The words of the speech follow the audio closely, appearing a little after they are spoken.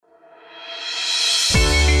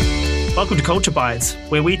Welcome to Culture Bites,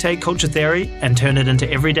 where we take culture theory and turn it into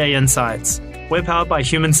everyday insights. We're powered by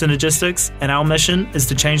Human Synergistics, and our mission is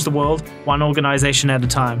to change the world one organisation at a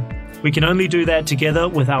time. We can only do that together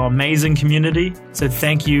with our amazing community, so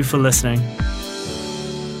thank you for listening.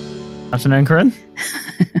 Afternoon, Corinne.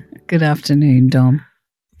 Good afternoon, Dom.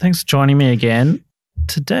 Thanks for joining me again.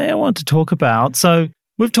 Today I want to talk about,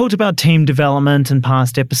 we've talked about team development in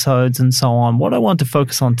past episodes and so on. What I want to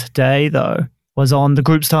focus on today, though, was on the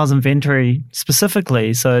group styles inventory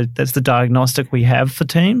specifically. So that's the diagnostic we have for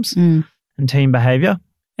teams and team behavior.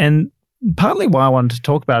 And partly why I wanted to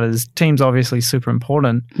talk about it is teams obviously super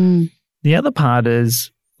important. The other part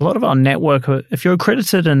is a lot of our network, if you're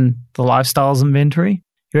accredited in the lifestyles inventory,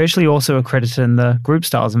 you're actually also accredited in the group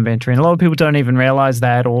styles inventory. And a lot of people don't even realize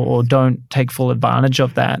that or don't take full advantage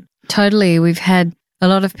of that. Totally. We've had a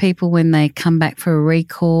lot of people, when they come back for a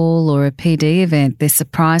recall or a PD event, they're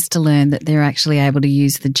surprised to learn that they're actually able to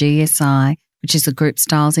use the GSI, which is the Group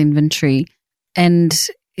Styles Inventory. And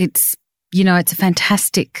it's a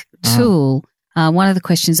fantastic tool. One of the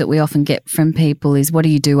questions that we often get from people is, what do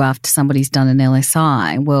you do after somebody's done an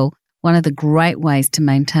LSI? Well, one of the great ways to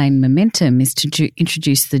maintain momentum is to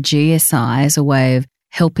introduce the GSI as a way of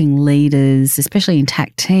helping leaders, especially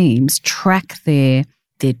intact teams, track their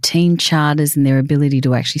team charters and their ability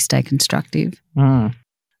to actually stay constructive. And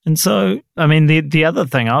so, I mean, the other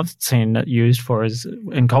thing I've seen it used for is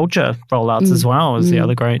in culture rollouts as well is the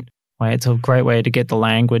other great way. It's a great way to get the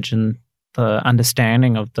language and the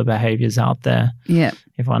understanding of the behaviors out there. Yeah.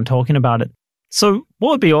 Everyone talking about it. So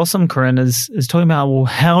what would be awesome, Corinne, is talking about, well,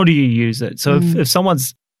 how do you use it? So if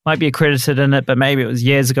someone's might be accredited in it, but maybe it was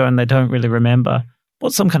years ago and they don't really remember,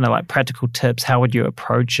 what's some kind of like practical tips? How would you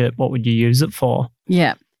approach it? What would you use it for?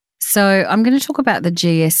 Yeah. So I'm going to talk about the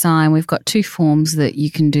GSI, and we've got two forms that you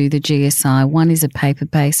can do the GSI. One is a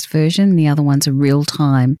paper-based version. The other one's a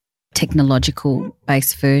real-time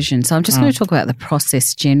technological-based version. So I'm just going to talk about the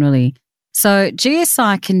process generally. So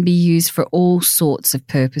GSI can be used for all sorts of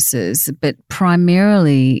purposes, but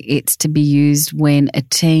primarily it's to be used when a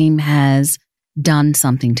team has done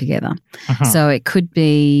something together. So it could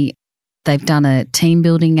be they've done a team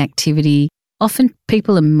building activity. Often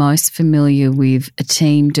people are most familiar with a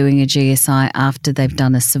team doing a GSI after they've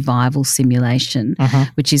done a survival simulation,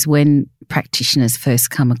 which is when practitioners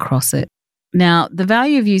first come across it. Now, the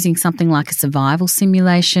value of using something like a survival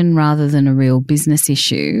simulation rather than a real business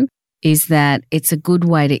issue is that it's a good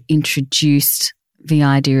way to introduce the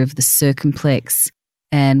idea of the circumplex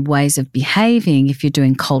and ways of behaving if you're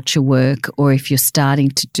doing culture work, or if you're starting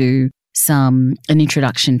to do an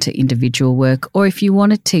introduction to individual work, or if you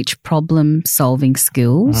want to teach problem-solving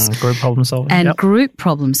skills. Group problem-solving. And group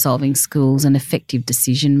problem-solving skills and effective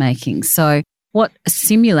decision-making. So what a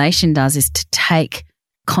simulation does is to take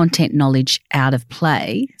content knowledge out of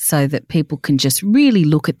play so that people can just really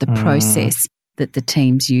look at the process that the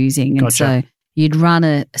team's using. And so you'd run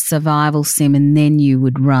a survival sim, and then you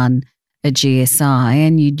would run a GSI,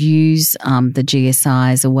 and you'd use the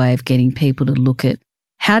GSI as a way of getting people to look at,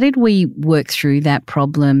 how did we work through that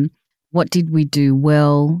problem? What did we do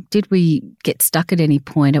well? Did we get stuck at any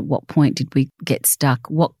point? At what point did we get stuck?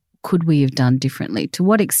 What could we have done differently? To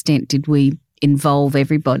what extent did we involve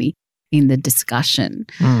everybody in the discussion?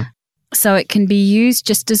 So it can be used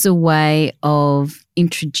just as a way of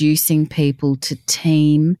introducing people to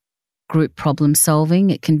team group problem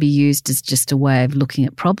solving. It can be used as just a way of looking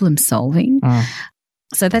at problem solving.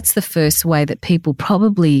 So that's the first way that people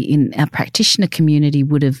probably in our practitioner community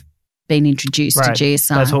would have been introduced to GSI.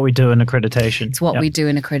 That's what we do in accreditation. It's what we do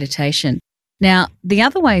in accreditation. Now, the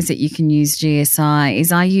other ways that you can use GSI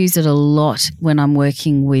is I use it a lot when I'm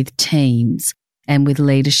working with teams and with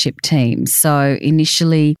leadership teams. So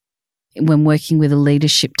initially, when working with a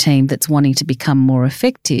leadership team that's wanting to become more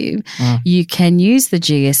effective, you can use the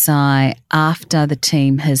GSI after the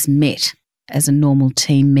team has met as a normal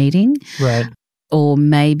team meeting. Right. Or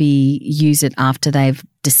maybe use it after they've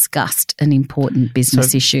discussed an important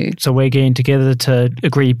business issue. So we're getting together to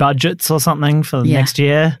agree budgets or something for the next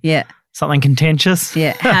year? Yeah. Something contentious?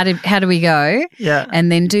 Yeah. How do we go? Yeah.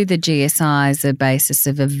 And then do the GSI as a basis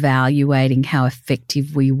of evaluating how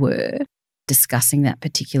effective we were discussing that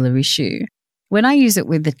particular issue. When I use it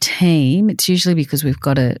with the team, it's usually because we've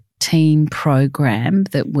got a team program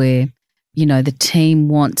that the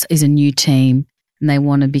team is a new team and they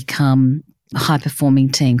want to become a high-performing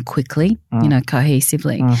team quickly,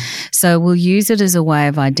 cohesively. So we'll use it as a way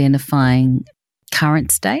of identifying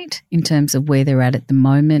current state in terms of where they're at the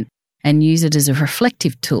moment, and use it as a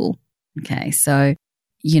reflective tool. Okay, so,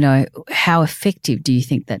 how effective do you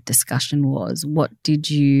think that discussion was? Where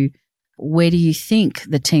do you think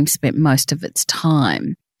the team spent most of its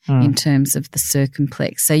time? in terms of the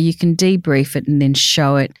circumplex. So you can debrief it and then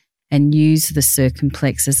show it and use the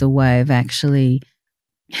circumplex as a way of actually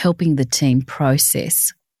helping the team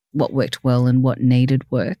process what worked well and what needed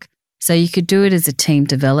work. So you could do it as a team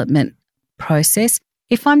development process.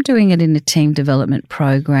 If I'm doing it in a team development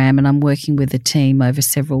program and I'm working with a team over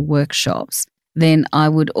several workshops, then I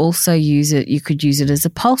would also use it. You could use it as a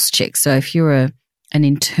pulse check. So if you're an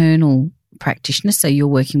internal practitioner, so you're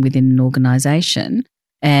working within an organization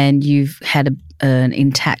and you've had an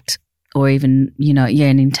intact or even,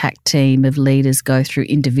 an intact team of leaders go through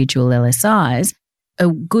individual LSIs, a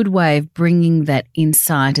good way of bringing that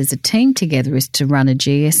insight as a team together is to run a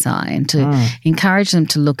GSI and to encourage them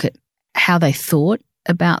to look at how they thought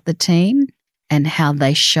about the team and how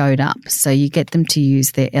they showed up. So you get them to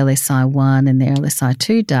use their LSI-1 and their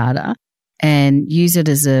LSI-2 data and use it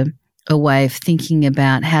as a way of thinking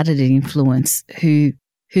about how did it influence who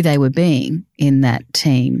they were being in that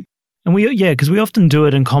team. And because we often do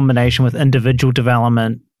it in combination with individual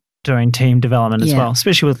development during team development as well,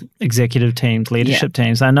 especially with executive teams, leadership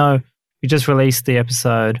teams. I know you just released the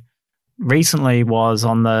episode recently was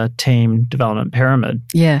on the team development pyramid.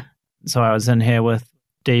 Yeah. So I was in here with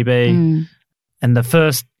DB and the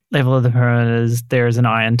first level of the pyramid is there is an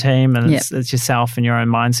I in team and it's yourself and your own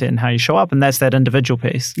mindset and how you show up, and that's that individual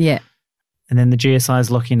piece. Yeah. And then the GSI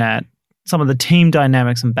is looking at some of the team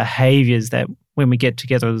dynamics and behaviors that when we get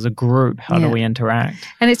together as a group, how do we interact?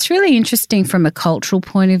 And it's really interesting from a cultural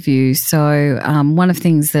point of view. So one of the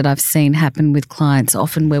things that I've seen happen with clients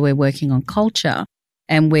often where we're working on culture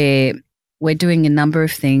and we're doing a number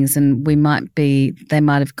of things and they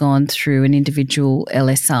might have gone through an individual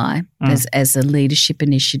LSI as a leadership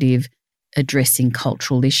initiative addressing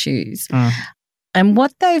cultural issues. And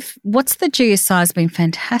what's the GSI has been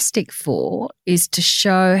fantastic for is to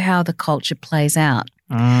show how the culture plays out.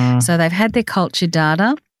 So they've had their culture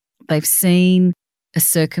data, they've seen a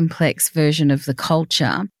circumplex version of the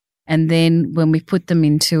culture, and then when we put them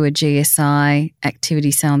into a GSI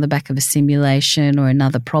activity, say on the back of a simulation or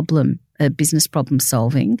another problem, a business problem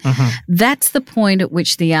solving, that's the point at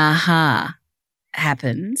which the aha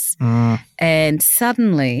happens. And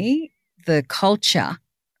suddenly the culture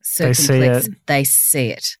circumplex, they see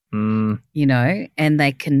it, and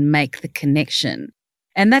they can make the connection.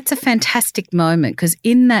 And that's a fantastic moment because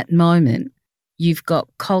in that moment, you've got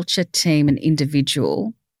culture, team and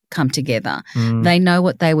individual come together. They know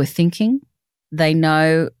what they were thinking. They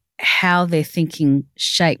know how their thinking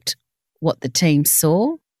shaped what the team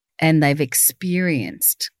saw, and they've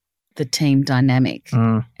experienced the team dynamic.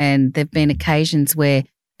 And there have been occasions where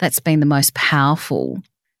that's been the most powerful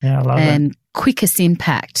and quickest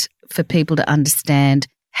impact for people to understand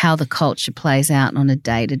how the culture plays out on a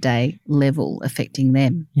day-to-day level affecting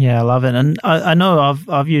them. Yeah, I love it. And I know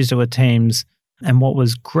I've used it with teams, and what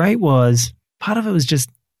was great was part of it was just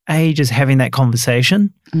A, just having that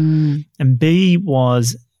conversation, and B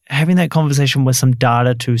was having that conversation with some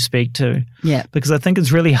data to speak to. Yeah. Because I think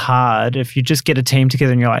it's really hard if you just get a team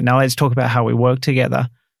together and you're like, now let's talk about how we work together.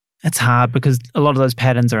 It's hard because a lot of those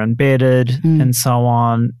patterns are embedded and so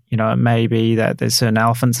on. It may be that there's certain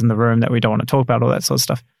elephants in the room that we don't want to talk about, all that sort of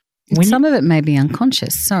stuff. Some of it may be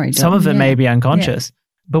unconscious. Some of it may be unconscious.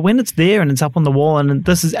 Yeah. But when it's there and it's up on the wall and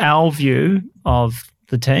this is our view of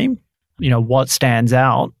the team, what stands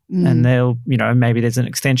out and they'll, maybe there's an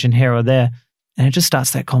extension here or there and it just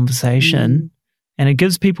starts that conversation and it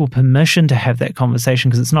gives people permission to have that conversation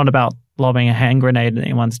because it's not about lobbing a hand grenade in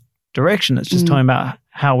anyone's direction. It's just talking about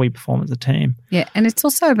how we perform as a team. Yeah, and it's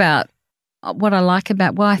also about what I like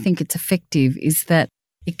about why I think it's effective is that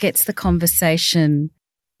it gets the conversation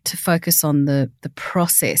to focus on the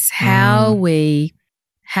process, how we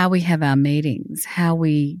have our meetings, how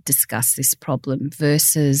we discuss this problem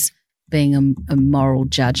versus being a moral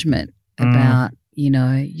judgment about,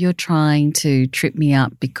 you're trying to trip me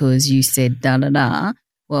up because you said da-da-da.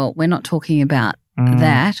 Well, we're not talking about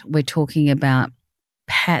that. We're talking about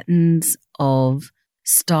patterns of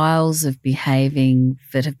styles of behaving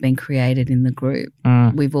that have been created in the group.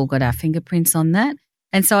 We've all got our fingerprints on that.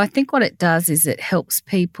 And so I think what it does is it helps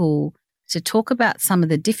people to talk about some of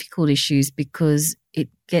the difficult issues because it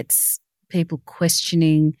gets people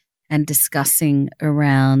questioning and discussing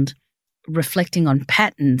around reflecting on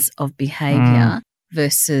patterns of behavior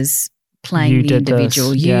versus playing the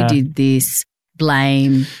individual. You did this,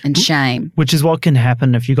 blame and shame. Which is what can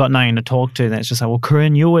happen if you've got nothing to talk to. Then it's just like, well,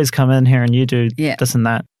 Corinne, you always come in here and you do this and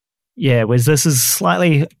that. Yeah, whereas this is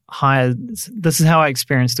slightly higher. This is how I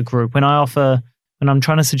experience the group. When I'm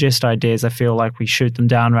trying to suggest ideas, I feel like we shoot them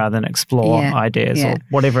down rather than explore ideas or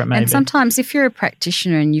whatever it may be. And sometimes if you're a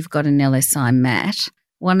practitioner and you've got an LSI mat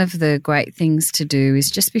one of the great things to do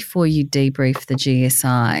is just before you debrief the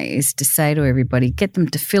GSI is to say to everybody, get them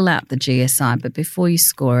to fill out the GSI, but before you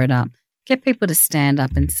score it up, get people to stand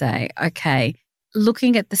up and say, okay,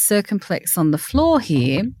 looking at the circumplex on the floor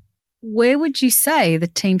here, where would you say the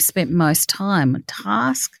team spent most time on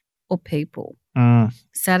task or people?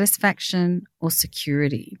 Satisfaction or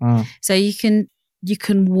security? So you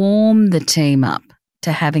can warm the team up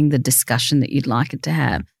to having the discussion that you'd like it to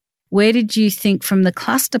have. Where did you think from the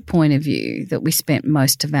cluster point of view that we spent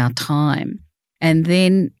most of our time? And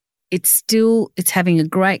then it's having a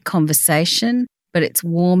great conversation, but it's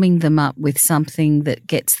warming them up with something that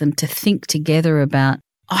gets them to think together about,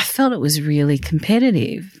 I felt it was really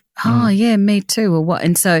competitive. Oh, yeah, me too. Or what?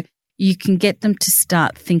 And so you can get them to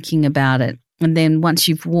start thinking about it. And then once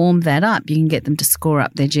you've warmed that up, you can get them to score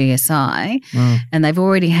up their GSI and they've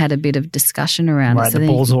already had a bit of discussion around it. So the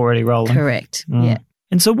ball's already rolling. Correct, yeah.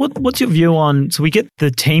 And so what's your view on, so we get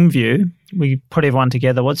the team view, we put everyone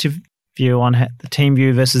together. What's your view on the team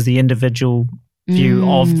view versus the individual view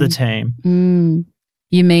of the team?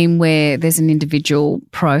 You mean where there's an individual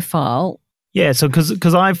profile? Yeah, so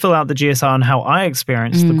because I fill out the GSI on how I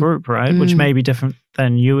experience the group, right, which may be different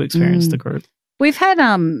than you experience the group. We've had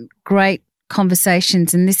great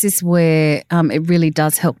conversations, and this is where it really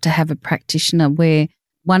does help to have a practitioner, where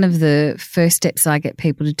one of the first steps I get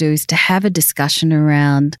people to do is to have a discussion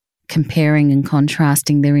around comparing and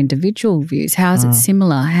contrasting their individual views. How is it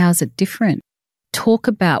similar? How is it different? Talk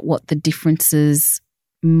about what the differences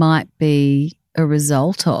might be a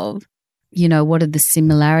result of. You know, what are the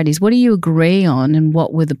similarities? What do you agree on, and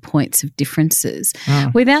what were the points of differences?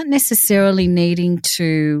 Without necessarily needing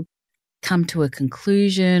to come to a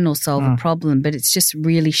conclusion or solve a problem, but it's just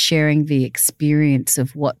really sharing the experience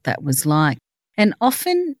of what that was like. And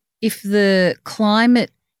often if the climate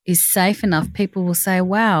is safe enough, people will say,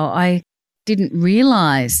 wow, I didn't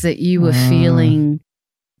realize that you were feeling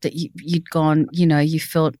that you'd gone, you know, you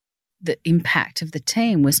felt the impact of the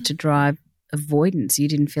team was to drive avoidance. You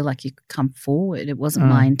didn't feel like you could come forward. It wasn't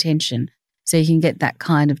my intention. So you can get that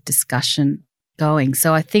kind of discussion going.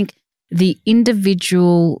 So I think the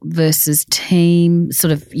individual versus team,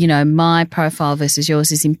 sort of, you know, my profile versus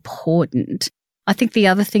yours is important. I think the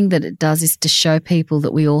other thing that it does is to show people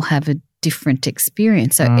that we all have a different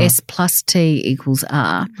experience. So S plus T equals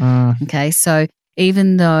R. Okay, so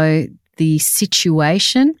even though the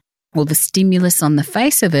situation or the stimulus on the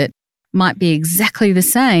face of it might be exactly the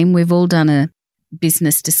same, we've all done a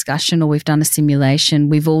business discussion or we've done a simulation,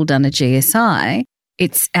 we've all done a GSI,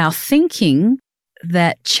 it's our thinking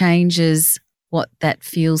that changes what that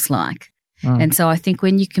feels like. And so I think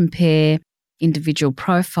when you compare individual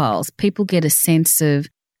profiles, people get a sense of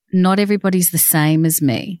not everybody's the same as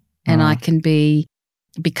me, and I can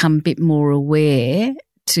become a bit more aware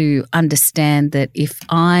to understand that if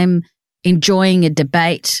I'm enjoying a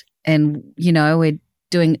debate and, you know, we're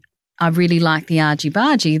doing, I really like the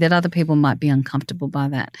argy-bargy, that other people might be uncomfortable by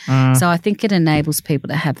that. So I think it enables people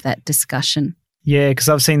to have that discussion. Yeah, because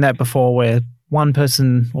I've seen that before where one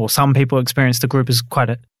person or some people experience the group as quite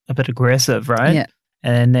a bit aggressive, right? Yeah.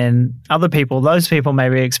 And then other people, those people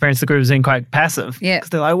maybe experience the group as being quite passive. Yeah. Because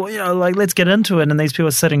they're like, well, you know, like, let's get into it. And these people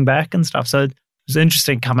are sitting back and stuff. So it was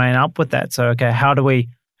interesting coming up with that. So, okay, how do we,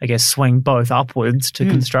 I guess, swing both upwards to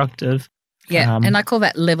constructive? Yeah, and I call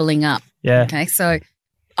that leveling up. Yeah. Okay, so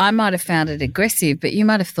I might have found it aggressive, but you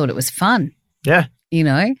might have thought it was fun. Yeah. You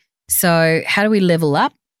know? So how do we level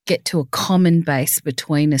up? Get to a common base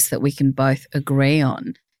between us that we can both agree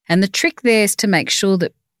on. And the trick there is to make sure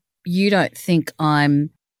that you don't think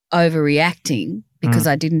I'm overreacting because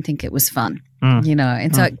I didn't think it was fun, you know.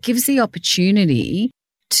 And so it gives the opportunity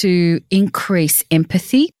to increase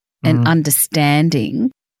empathy and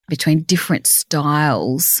understanding between different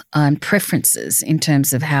styles and preferences in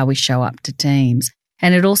terms of how we show up to teams.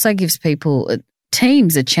 And it also gives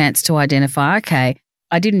teams a chance to identify, okay,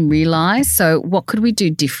 I didn't realize, so what could we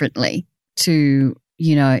do differently to,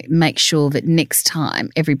 you know, make sure that next time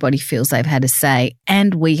everybody feels they've had a say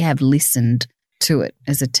and we have listened to it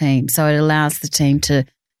as a team. So it allows the team to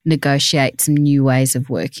negotiate some new ways of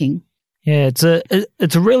working. Yeah, it's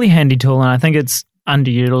a really handy tool, and I think it's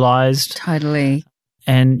underutilized. Totally.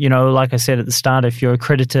 And, you know, like I said at the start, if you're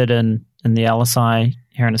accredited in the LSI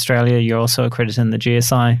here in Australia, you're also accredited in the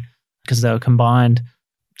GSI because they were combined.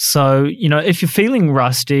 So, you know, if you're feeling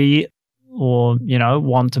rusty or, you know,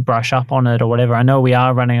 want to brush up on it or whatever, I know we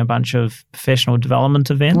are running a bunch of professional development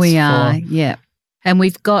events. We are, yeah. And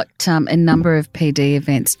we've got a number of PD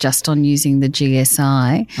events just on using the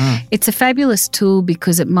GSI. It's a fabulous tool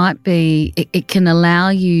because it can allow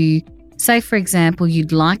you say, for example,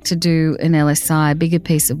 you'd like to do an LSI, a bigger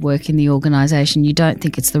piece of work in the organisation, you don't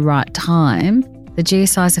think it's the right time, the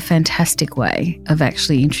GSI is a fantastic way of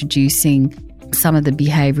actually introducing some of the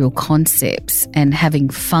behavioural concepts and having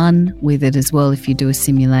fun with it as well if you do a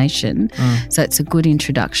simulation. So it's a good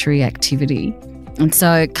introductory activity. And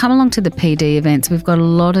so come along to the PD events. We've got a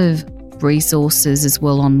lot of resources as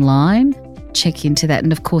well online. Check into that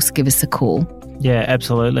and, of course, give us a call. Yeah,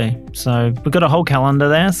 absolutely. So we've got a whole calendar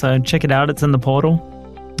there, so check it out. It's in the portal.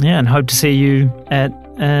 Yeah, and hope to see you at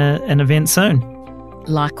an event soon.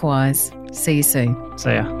 Likewise. See you soon.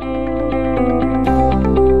 See ya.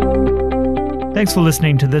 Thanks for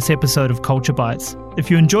listening to this episode of Culture Bites. If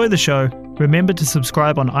you enjoy the show, remember to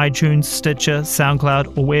subscribe on iTunes, Stitcher,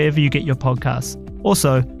 SoundCloud, or wherever you get your podcasts.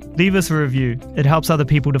 Also, leave us a review. It helps other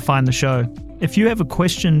people to find the show. If you have a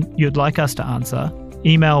question you'd like us to answer,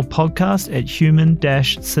 email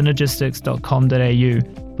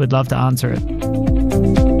podcast@human-synergistics.com.au. We'd love to answer it.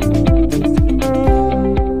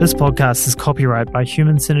 This podcast is copyright by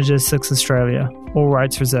Human Synergistics Australia. All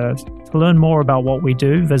rights reserved. To learn more about what we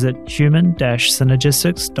do, visit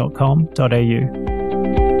human-synergistics.com.au.